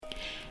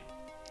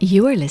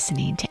You are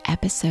listening to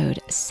episode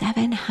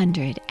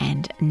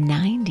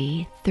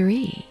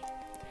 793.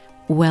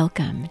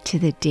 Welcome to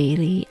the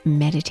Daily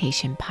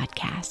Meditation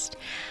Podcast.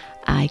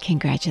 I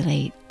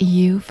congratulate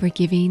you for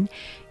giving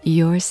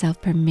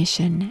yourself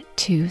permission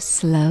to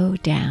slow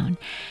down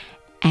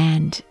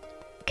and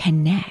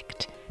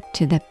connect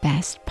to the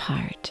best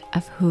part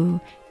of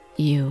who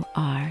you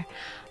are.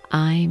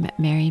 I'm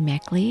Mary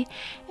Meckley,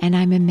 and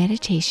I'm a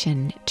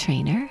meditation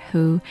trainer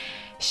who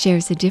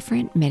shares a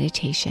different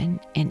meditation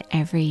in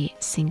every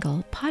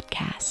single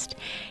podcast.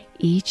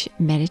 Each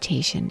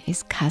meditation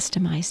is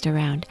customized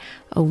around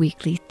a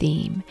weekly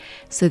theme.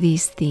 So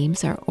these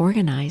themes are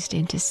organized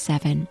into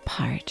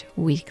 7-part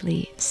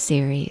weekly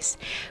series,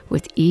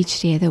 with each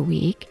day of the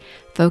week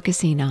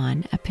focusing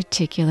on a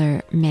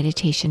particular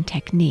meditation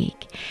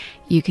technique.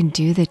 You can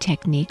do the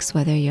techniques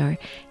whether you're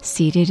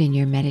seated in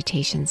your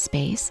meditation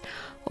space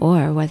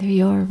or whether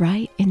you're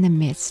right in the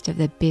midst of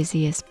the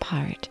busiest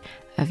part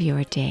of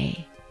your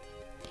day.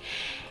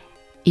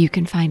 You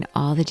can find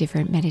all the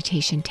different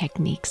meditation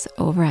techniques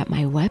over at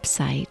my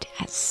website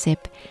at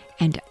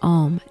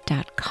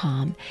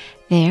sipandom.com.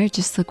 There,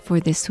 just look for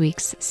this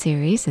week's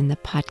series in the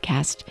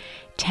podcast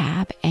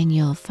tab, and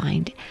you'll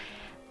find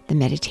the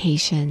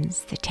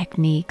meditations, the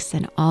techniques,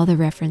 and all the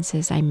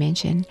references I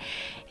mentioned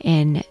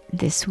in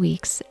this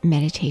week's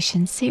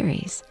meditation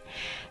series.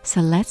 So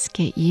let's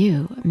get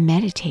you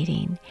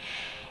meditating.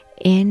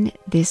 In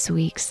this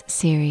week's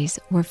series,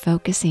 we're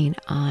focusing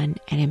on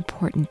an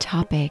important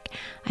topic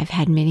I've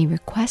had many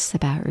requests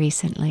about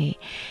recently,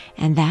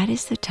 and that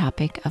is the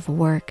topic of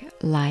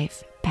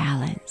work-life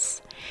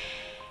balance.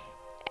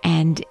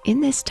 And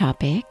in this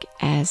topic,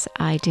 as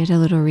I did a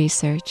little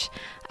research,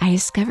 I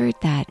discovered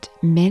that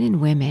men and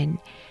women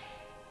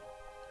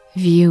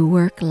view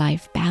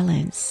work-life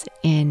balance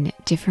in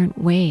different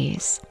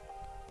ways.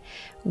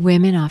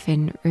 Women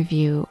often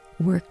review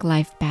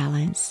work-life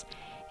balance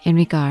in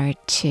regard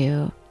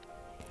to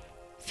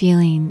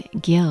feeling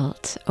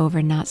guilt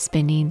over not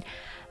spending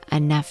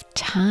enough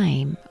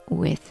time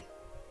with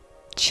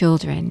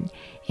children,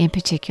 in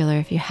particular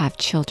if you have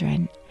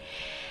children.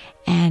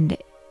 And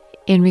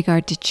in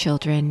regard to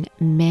children,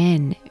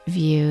 men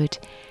viewed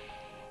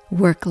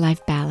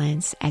work-life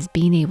balance as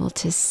being able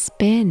to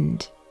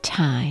spend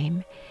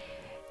time,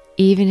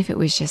 even if it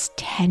was just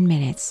 10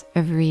 minutes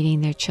of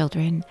reading their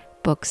children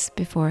books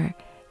before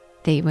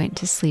they went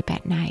to sleep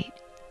at night.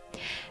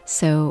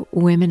 So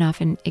women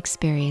often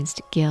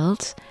experienced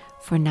guilt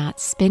for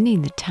not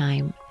spending the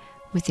time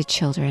with the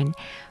children,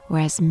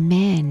 whereas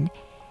men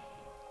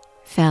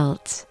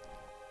felt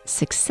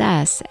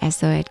success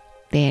as though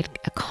they had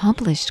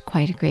accomplished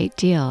quite a great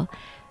deal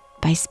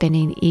by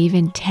spending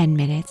even 10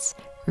 minutes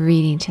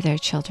reading to their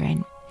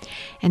children.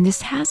 And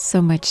this has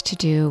so much to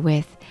do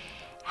with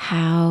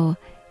how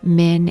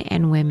men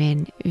and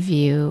women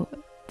view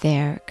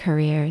their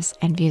careers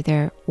and view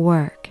their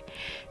work,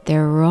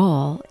 their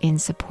role in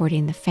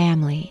supporting the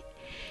family.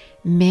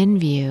 Men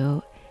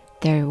view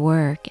their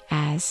work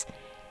as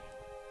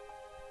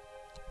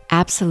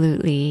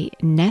absolutely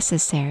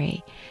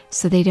necessary,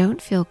 so they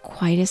don't feel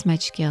quite as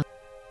much guilt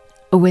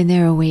when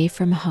they're away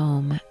from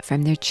home,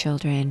 from their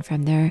children,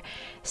 from their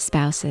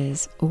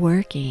spouses,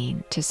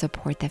 working to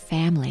support the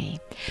family.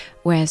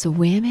 Whereas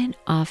women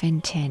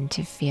often tend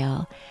to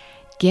feel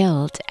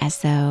guilt as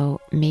though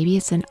maybe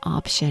it's an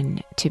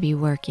option to be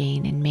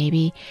working, and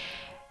maybe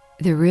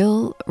the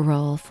real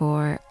role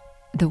for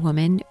the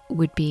woman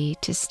would be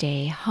to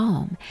stay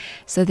home.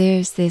 So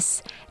there's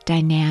this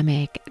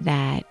dynamic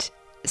that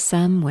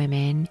some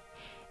women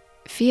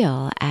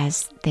feel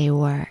as they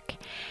work.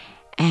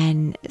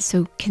 And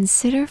so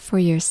consider for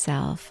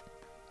yourself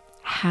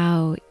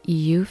how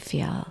you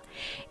feel.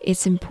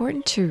 It's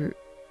important to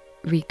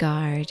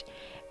regard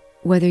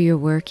whether you're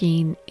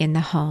working in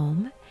the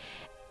home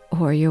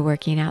or you're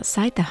working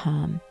outside the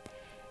home.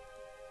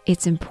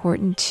 It's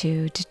important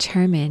to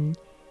determine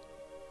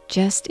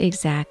just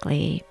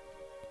exactly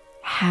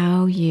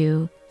how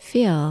you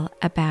feel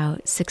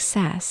about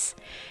success,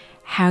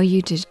 how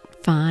you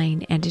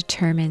define and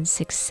determine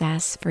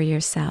success for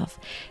yourself.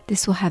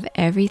 This will have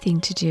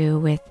everything to do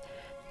with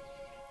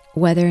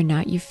whether or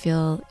not you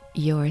feel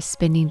you're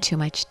spending too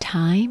much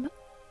time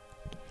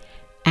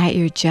at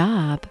your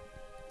job,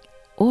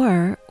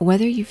 or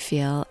whether you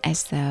feel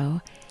as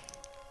though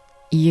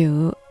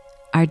you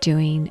are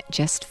doing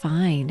just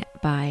fine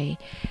by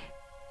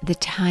the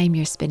time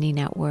you're spending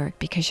at work,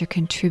 because you're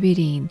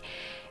contributing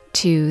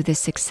to the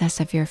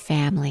success of your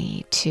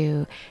family,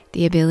 to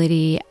the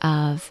ability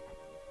of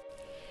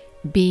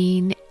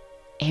being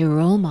a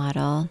role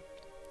model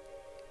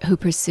who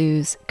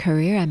pursues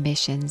career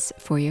ambitions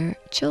for your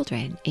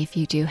children, if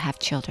you do have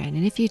children.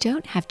 And if you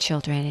don't have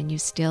children and you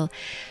still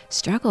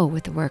struggle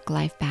with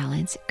work-life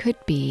balance, it could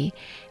be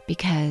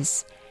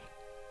because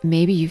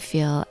maybe you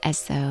feel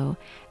as though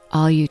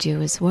all you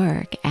do is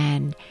work,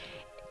 and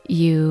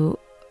you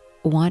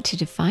want to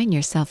define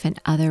yourself in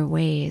other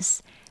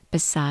ways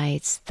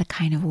besides the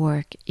kind of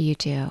work you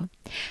do.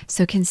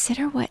 So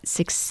consider what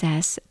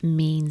success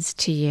means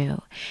to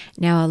you.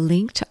 Now, I'll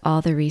link to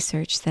all the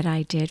research that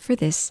I did for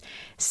this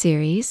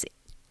series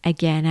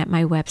again at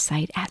my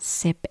website at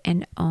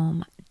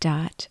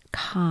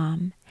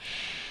sipandom.com.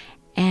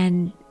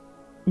 And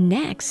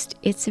next,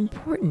 it's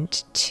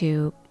important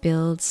to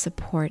build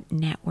support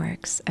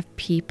networks of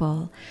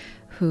people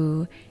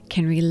who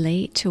can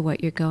relate to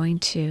what you're going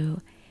to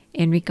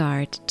in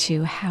regard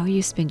to how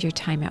you spend your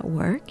time at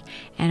work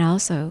and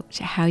also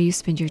to how you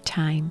spend your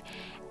time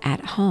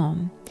at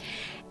home.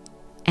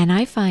 And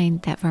I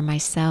find that for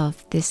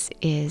myself, this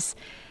is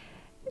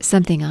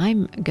something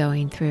I'm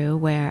going through,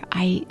 where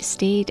I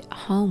stayed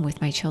home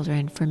with my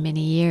children for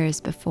many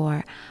years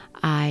before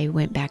I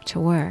went back to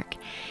work.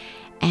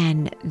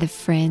 And the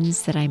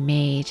friends that I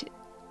made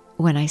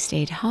when I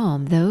stayed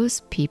home,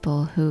 those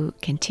people who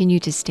continue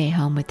to stay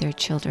home with their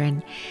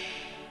children,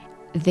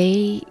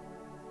 they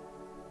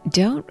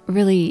don't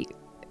really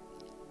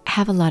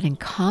have a lot in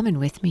common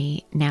with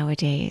me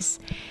nowadays.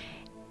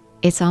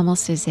 It's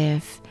almost as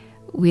if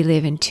we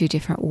live in two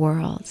different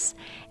worlds.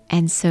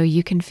 And so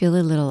you can feel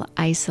a little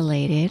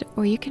isolated,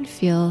 or you can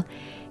feel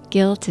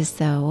guilt as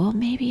though, well,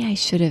 maybe I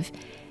should have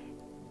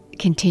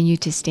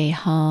continued to stay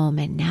home.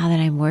 And now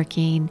that I'm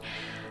working,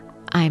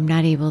 I'm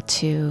not able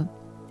to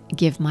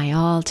give my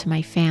all to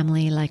my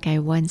family like I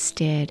once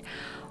did,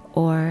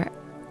 or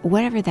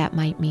whatever that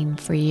might mean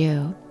for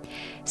you.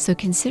 So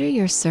consider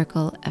your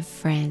circle of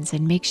friends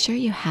and make sure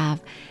you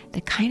have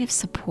the kind of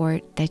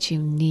support that you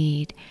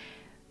need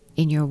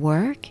in your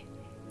work,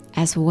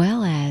 as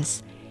well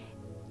as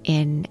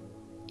in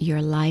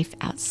your life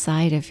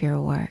outside of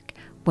your work,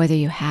 whether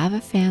you have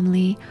a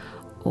family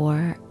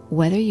or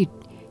whether you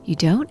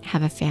don't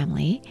have a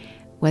family,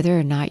 whether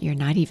or not you're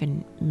not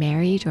even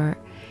married, or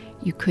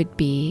you could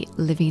be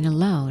living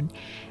alone.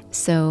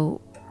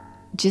 So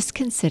just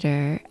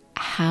consider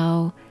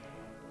how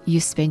you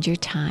spend your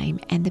time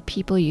and the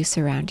people you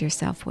surround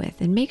yourself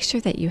with, and make sure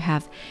that you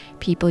have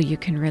people you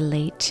can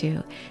relate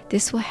to.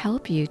 This will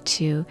help you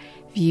to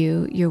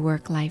view your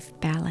work-life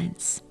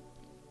balance.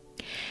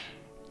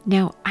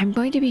 Now, I'm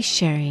going to be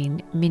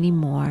sharing many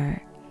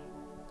more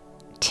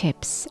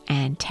tips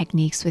and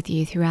techniques with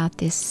you throughout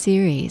this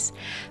series,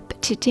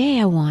 but today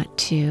I want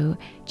to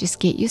just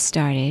get you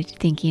started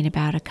thinking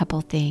about a couple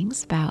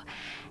things about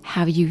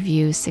how you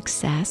view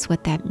success,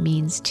 what that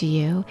means to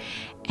you,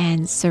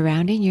 and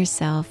surrounding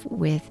yourself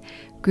with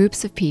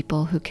groups of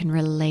people who can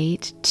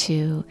relate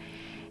to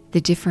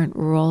the different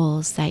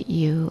roles that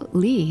you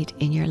lead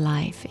in your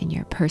life, in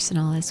your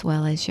personal as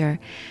well as your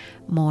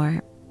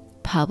more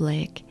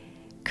public,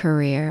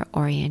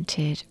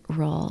 career-oriented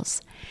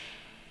roles.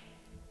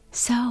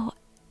 So,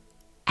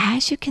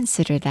 as you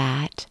consider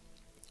that,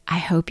 I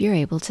hope you're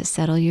able to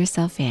settle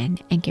yourself in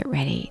and get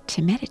ready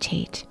to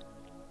meditate.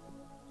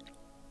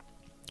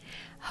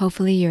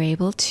 Hopefully you're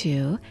able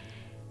to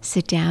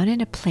sit down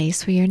in a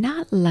place where you're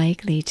not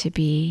likely to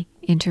be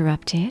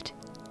interrupted,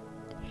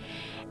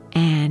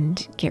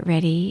 and get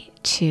ready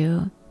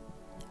to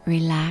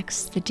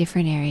relax the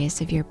different areas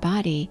of your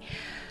body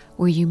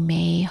where you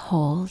may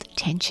hold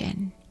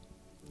tension.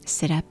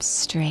 Sit up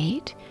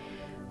straight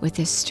with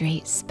a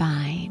straight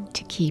spine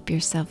to keep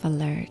yourself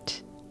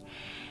alert,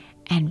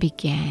 and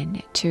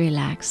begin to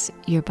relax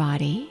your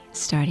body,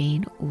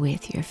 starting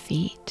with your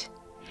feet.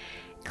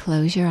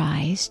 Close your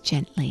eyes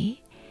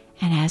gently,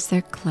 and as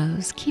they're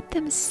closed, keep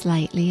them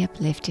slightly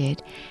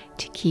uplifted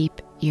to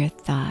keep your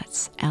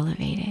thoughts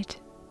elevated.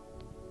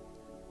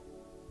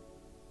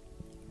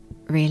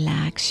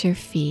 Relax your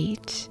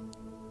feet.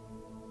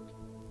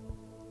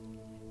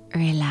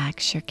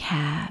 Relax your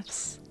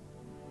calves.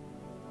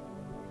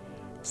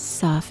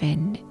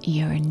 Soften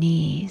your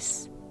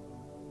knees.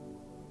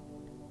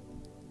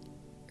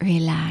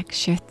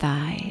 Relax your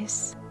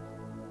thighs.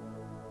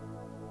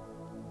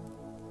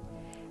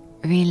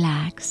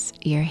 Relax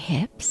your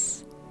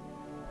hips.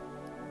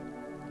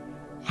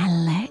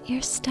 And let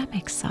your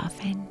stomach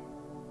soften,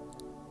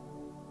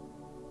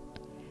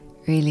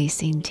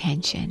 releasing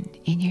tension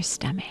in your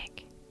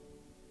stomach.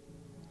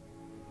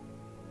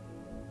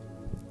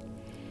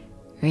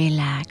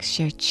 Relax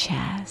your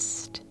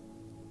chest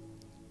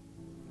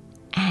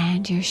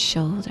and your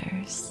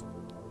shoulders.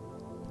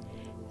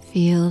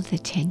 Feel the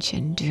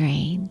tension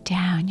drain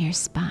down your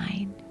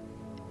spine.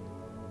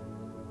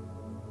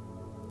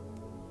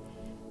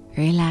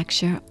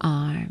 Relax your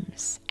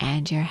arms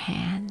and your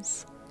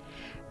hands.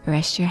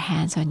 Rest your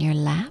hands on your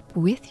lap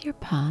with your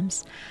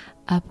palms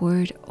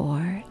upward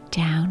or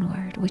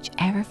downward,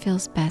 whichever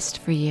feels best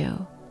for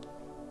you.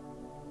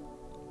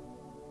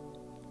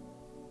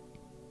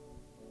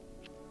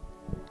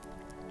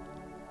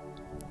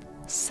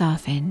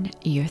 Soften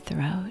your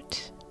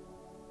throat.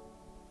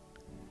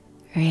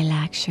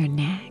 Relax your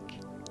neck.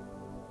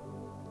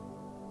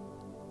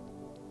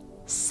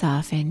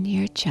 Soften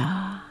your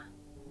jaw.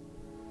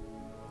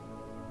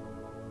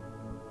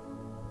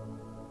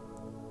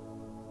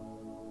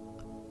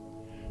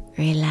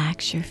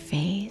 Relax your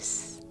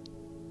face.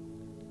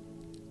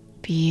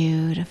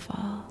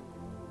 Beautiful.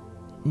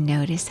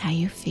 Notice how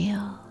you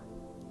feel.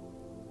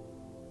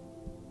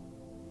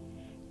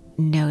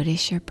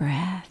 Notice your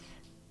breath.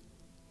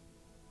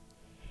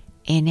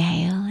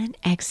 Inhale and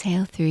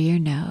exhale through your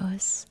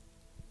nose.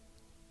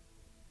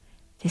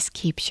 This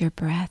keeps your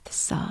breath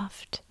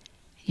soft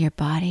and your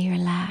body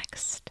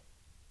relaxed.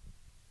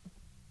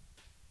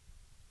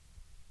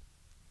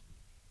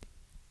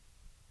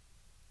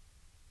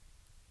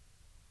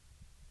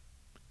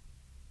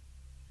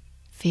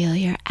 Feel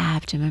your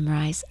abdomen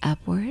rise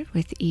upward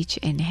with each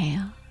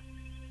inhale.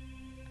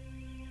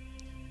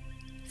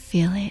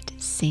 Feel it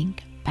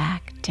sink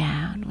back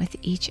down with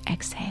each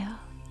exhale.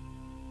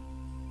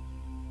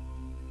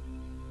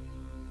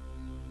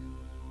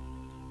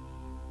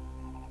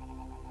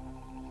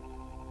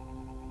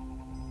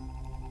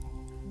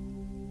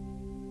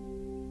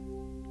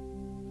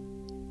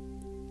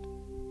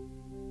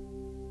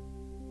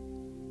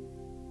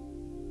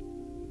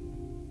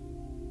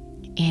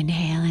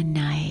 Inhale a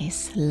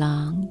nice,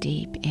 long,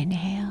 deep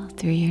inhale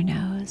through your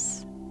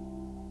nose.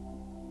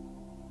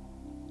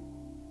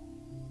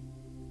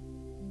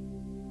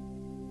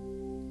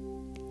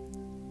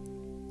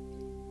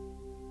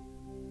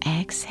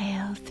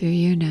 Exhale through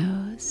your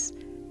nose,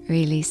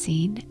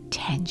 releasing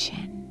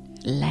tension,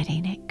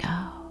 letting it go.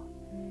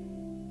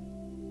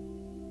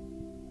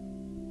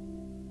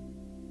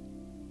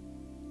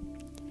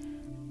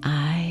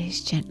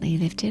 Eyes gently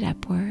lifted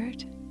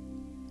upward.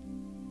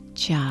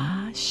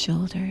 Jaw,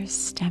 shoulders,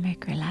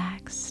 stomach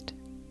relaxed.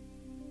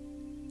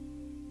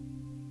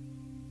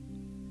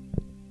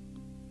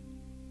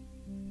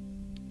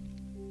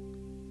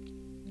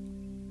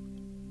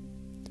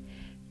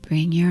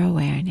 Bring your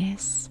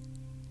awareness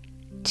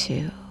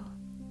to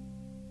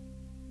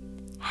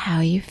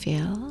how you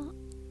feel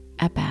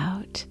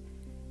about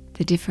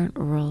the different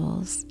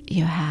roles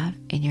you have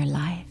in your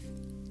life,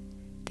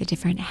 the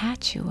different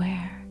hats you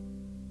wear.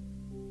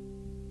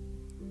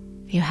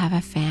 If you have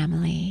a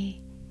family,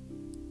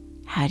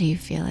 how do you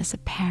feel as a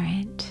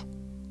parent?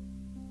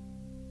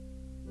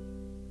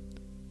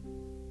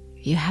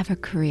 If you have a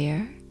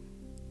career,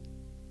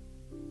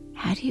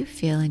 how do you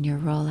feel in your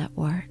role at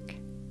work?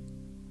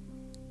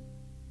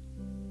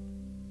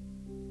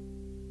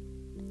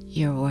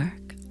 Your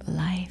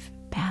work-life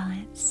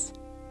balance,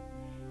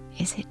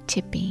 is it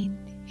tipping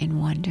in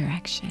one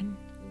direction?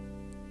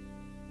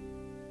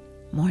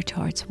 More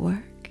towards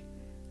work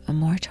or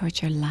more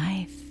towards your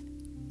life,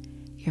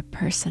 your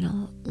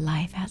personal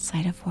life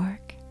outside of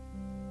work?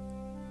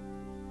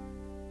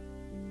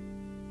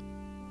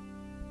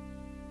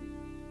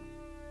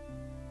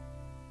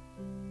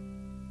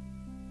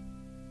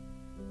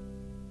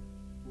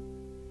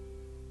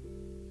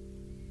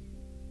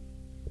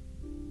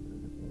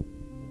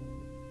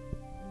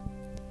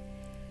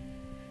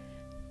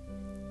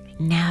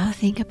 Now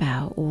think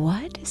about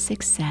what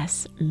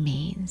success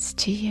means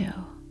to you.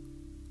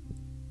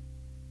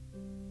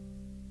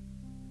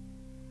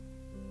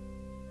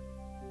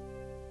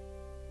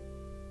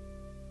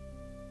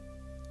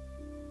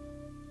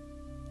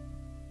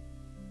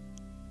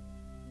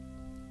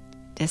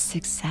 Does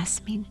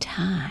success mean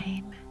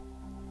time,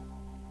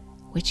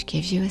 which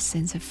gives you a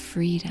sense of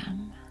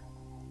freedom?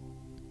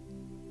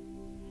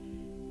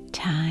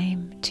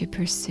 Time to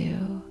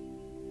pursue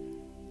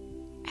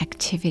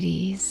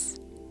activities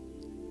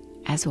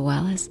as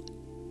well as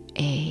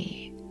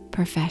a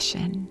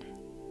profession.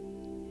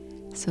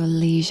 So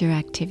leisure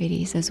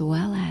activities as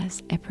well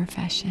as a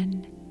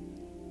profession.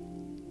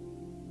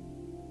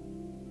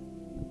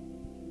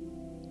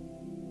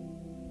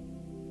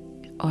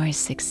 Or is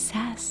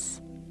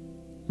success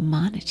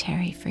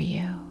monetary for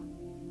you?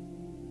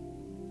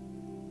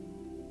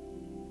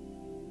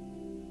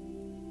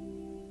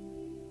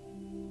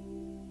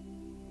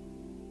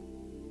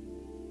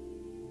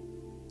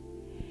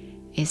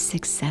 Is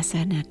success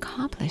an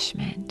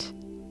accomplishment,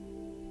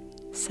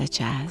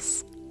 such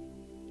as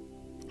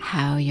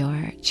how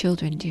your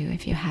children do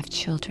if you have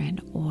children,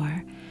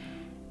 or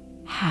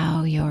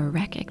how you're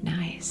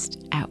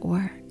recognized at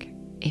work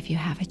if you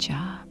have a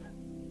job?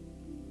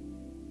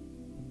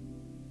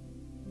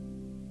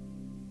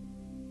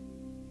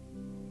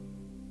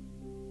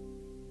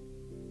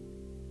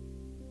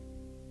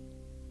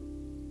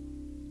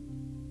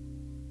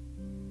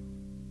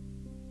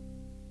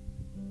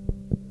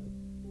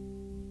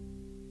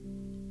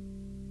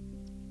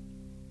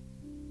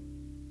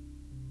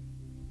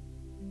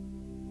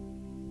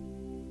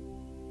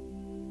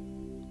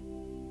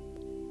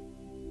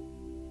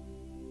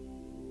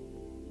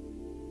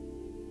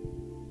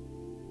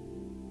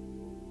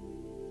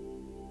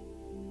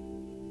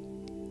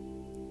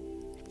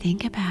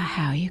 Think about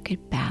how you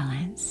could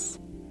balance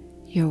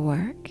your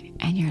work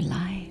and your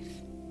life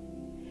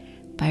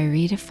by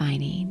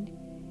redefining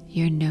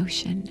your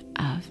notion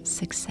of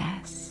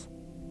success.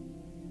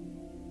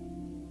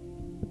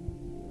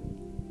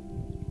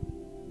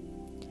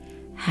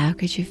 How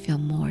could you feel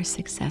more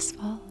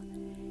successful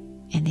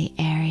in the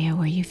area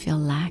where you feel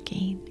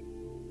lacking?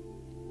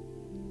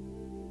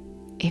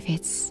 If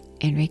it's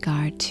in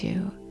regard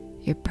to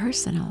your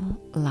personal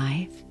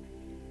life,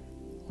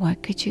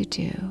 what could you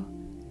do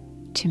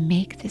to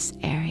make this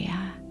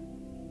area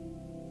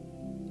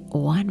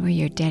one where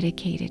you're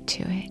dedicated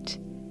to it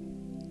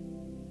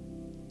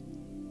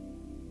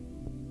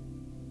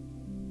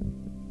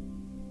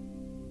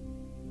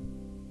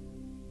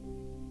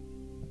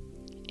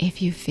If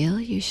you feel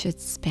you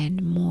should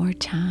spend more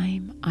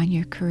time on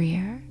your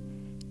career,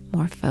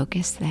 more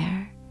focus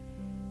there,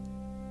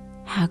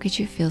 how could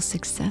you feel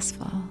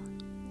successful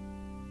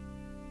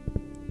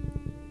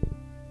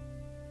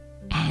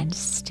and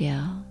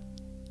still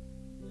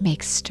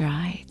make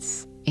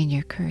strides in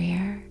your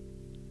career,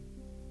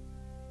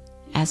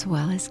 as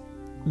well as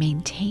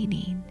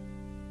maintaining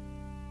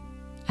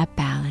a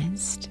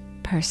balanced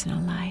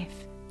personal life?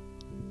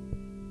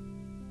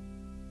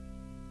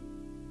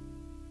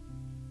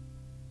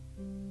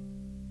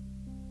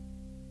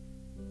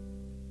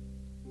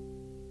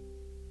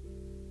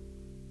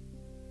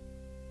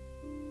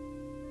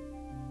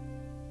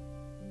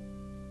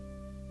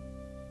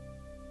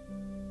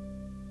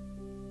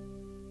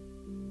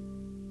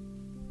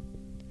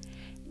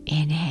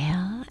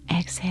 Inhale,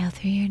 exhale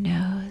through your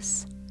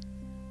nose.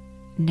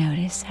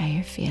 Notice how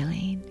you're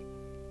feeling.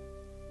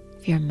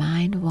 If your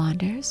mind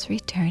wanders,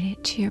 return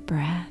it to your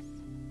breath.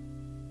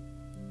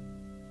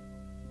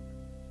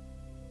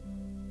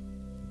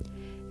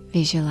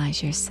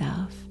 Visualize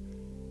yourself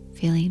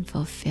feeling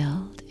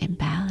fulfilled and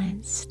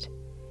balanced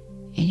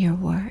in your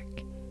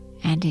work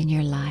and in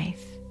your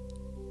life.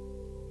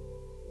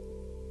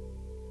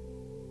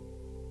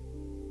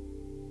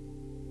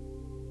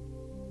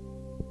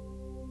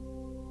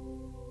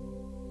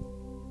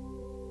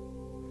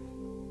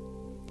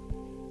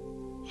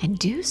 And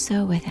do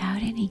so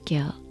without any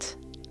guilt.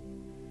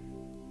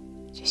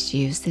 Just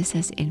use this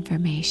as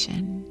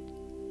information,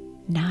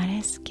 not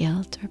as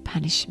guilt or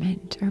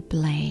punishment or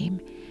blame,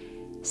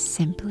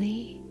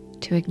 simply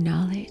to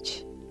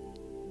acknowledge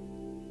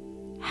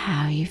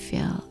how you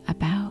feel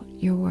about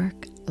your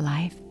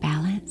work-life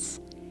balance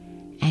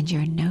and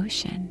your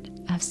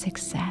notion of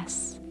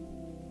success.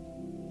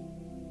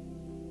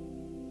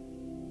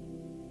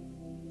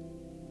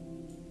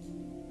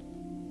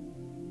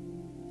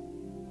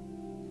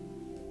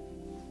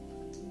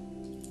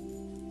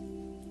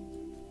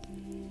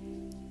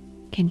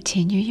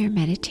 Continue your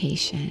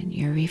meditation,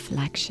 your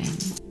reflection,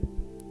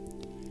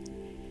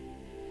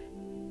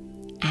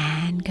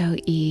 and go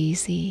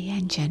easy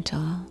and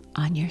gentle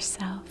on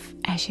yourself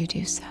as you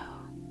do so.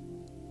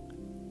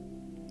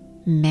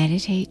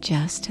 Meditate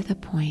just to the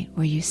point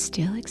where you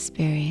still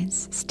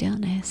experience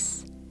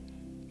stillness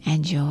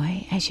and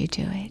joy as you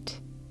do it.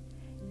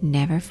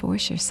 Never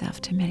force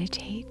yourself to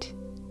meditate.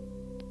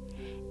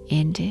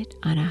 End it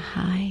on a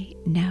high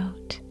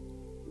note.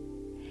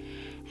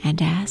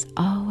 And as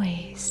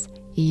always,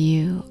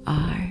 you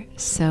are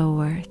so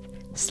worth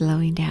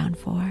slowing down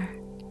for.